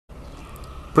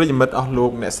ប្រិយមិត្តអស់លោ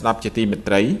កអ្នកស្ដាប់ជាទីមេ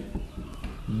ត្រី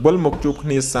វិលមកជួបគ្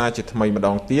នាសារជាថ្មីម្ដ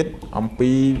ងទៀតអំ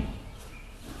ពី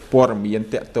ព័ត៌មាន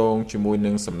តាក់ទងជាមួយ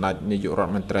នឹងសម្ដេចនាយករដ្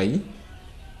ឋមន្ត្រី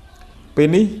ពេល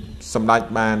នេះសម្ដេច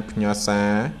បានផ្ញើសា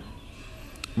រ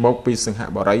មកពីសិង្ហ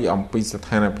បុរីអំពីស្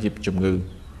ថានភាពជំងឺ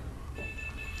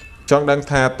ចង់ដឹង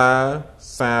ថាតើ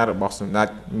សាររបស់សម្ដេច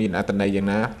មានអត្ថន័យយ៉ាង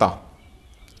ណាតោះ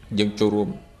យើងចូលរួម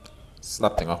ស្ដា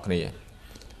ប់ទាំងអស់គ្នា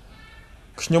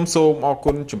ខ្ញុំសូមអរ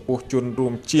គុណចំពោះជនរួ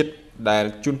មជាតិដែល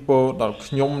ជូនពរដល់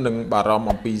ខ្ញុំនិងបារម្ភ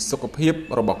អំពីសុខភាព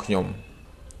របស់ខ្ញុំ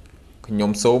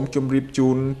សូមជម្រាបជូ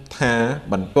នថា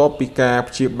បន្ទាប់ពីការ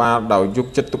ព្យាបាលដោយយក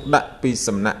ចិត្តទុកដាក់ពី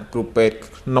សំណាក់គ្រូពេទ្យ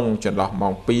ក្នុងចន្លោះម៉ោ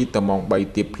ង2ទៅម៉ោង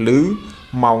3ទៀបភ្លឺ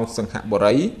ម៉ោងសង្ហបុ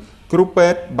រីគ្រូពេ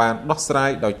ទ្យបានដោះស្រាយ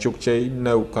ដោយជោគជ័យ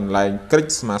នៅកន្លែងក្រិច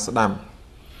ស្មាស្ដាំ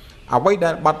អ្វី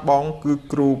ដែលបាត់បង់គឺ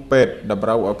គ្រូពេទ្យតម្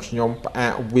រូវឲ្យខ្ញុំផ្អា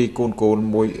កវាយកូន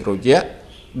មួយរយៈ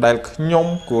ដែលខ្ញុំ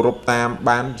គោរពតាម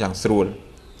បានយ៉ាងស្រួល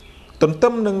ទន្ទឹ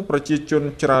មនឹងប្រជាជន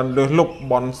ច្រើនលើសលប់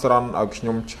បន់ស្រន់ឲ្យខ្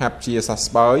ញុំឆាប់ជាសះ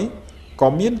ស្បើយក៏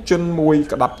មានជនមួយ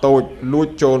ក្តាប់តូចលួច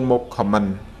ចូលមក comment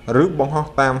ឬបង្ហោះ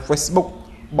តាម Facebook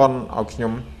បន់ឲ្យខ្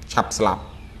ញុំឆាប់ស្លាប់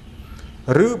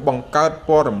ឬបង្កើត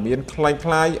ព័ត៌មានค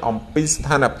ล้ายៗអំពីស្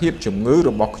ថានភាពជំងឺរ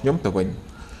បស់ខ្ញុំទៅវិញ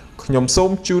ខ្ញុំសូ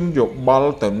មជូនយោប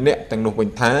ល់ទៅអ្នកទាំងនោះវិញ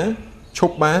ថាឈ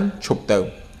ប់បានឈប់ទៅ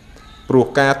ព្រោះ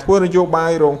ការធ្វើនយោបា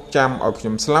យរងចាំឲ្យខ្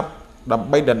ញុំស្លាប់ដើម្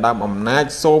បីដណ្ដើមអំណាច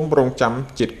សូមរងចាំ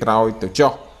ជាតិក្រោយទៅ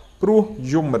ចុះព្រោះ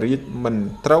យមរាជមិន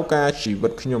ត្រូវការជីវិ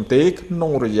តខ្ញុំទេក្នុ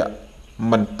ងរយៈ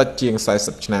មិនតិចជាង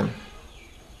40ឆ្នាំ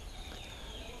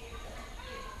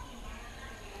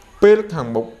ពេលខាង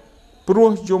មុខព្រោះ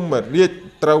យមរាជ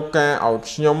ត្រូវការឲ្យ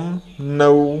ខ្ញុំ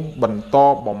នៅបន្ត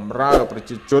បម្រើប្រ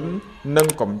ជាជននិង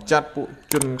កម្ចាត់ពួក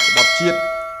ជនក្បត់ជាតិ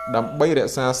ដើម្បីរ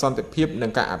ក្សាសន្តិភាពនិ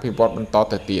ងការអភិវឌ្ឍបន្ត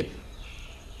ទៅទៀត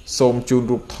សូមជូន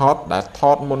រូបថតដែលថ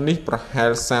តមុននេះប្រហែ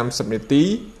ល30នាទី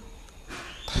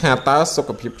ថាតើសុខ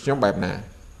ភាពខ្ញុំបែបណា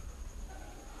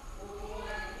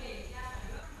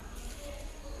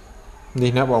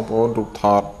នេះណាបងប្អូនរូបថ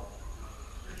ត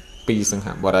ពីសិង្ហ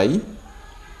បុរី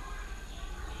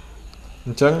អ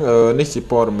ញ្ចឹងនេះជា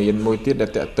ព័ត៌មានមួយទៀតដែ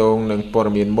លតាក់ទងនឹងព័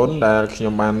ត៌មានមុនដែលខ្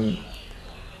ញុំបាន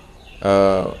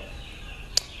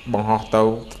បង្ហោះទៅ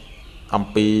អំ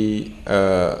ពី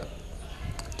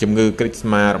ជំងឺគ្រិចស្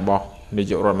មារបស់នា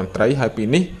យករដ្ឋមន្ត្រីហើយពី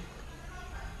នេះ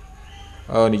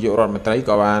នាយករដ្ឋមន្ត្រី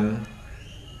ក៏បាន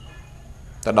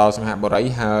ទៅដល់សិង្ហបុរី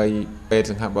ហើយពេទ្យ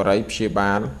សិង្ហបុរីព្យា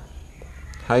បាល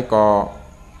ហើយក៏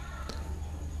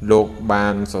លោកបា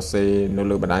នសរសេរនៅ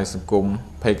លើបណ្ដាញសង្គម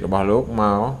page របស់លោកម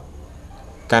ក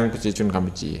កាន់ប្រជាជនកម្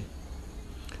ពុជា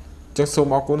អញ្ចឹងសូម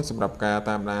អរគុណសម្រាប់ការ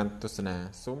តាមដានទស្សនា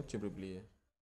សូមជម្រាបលា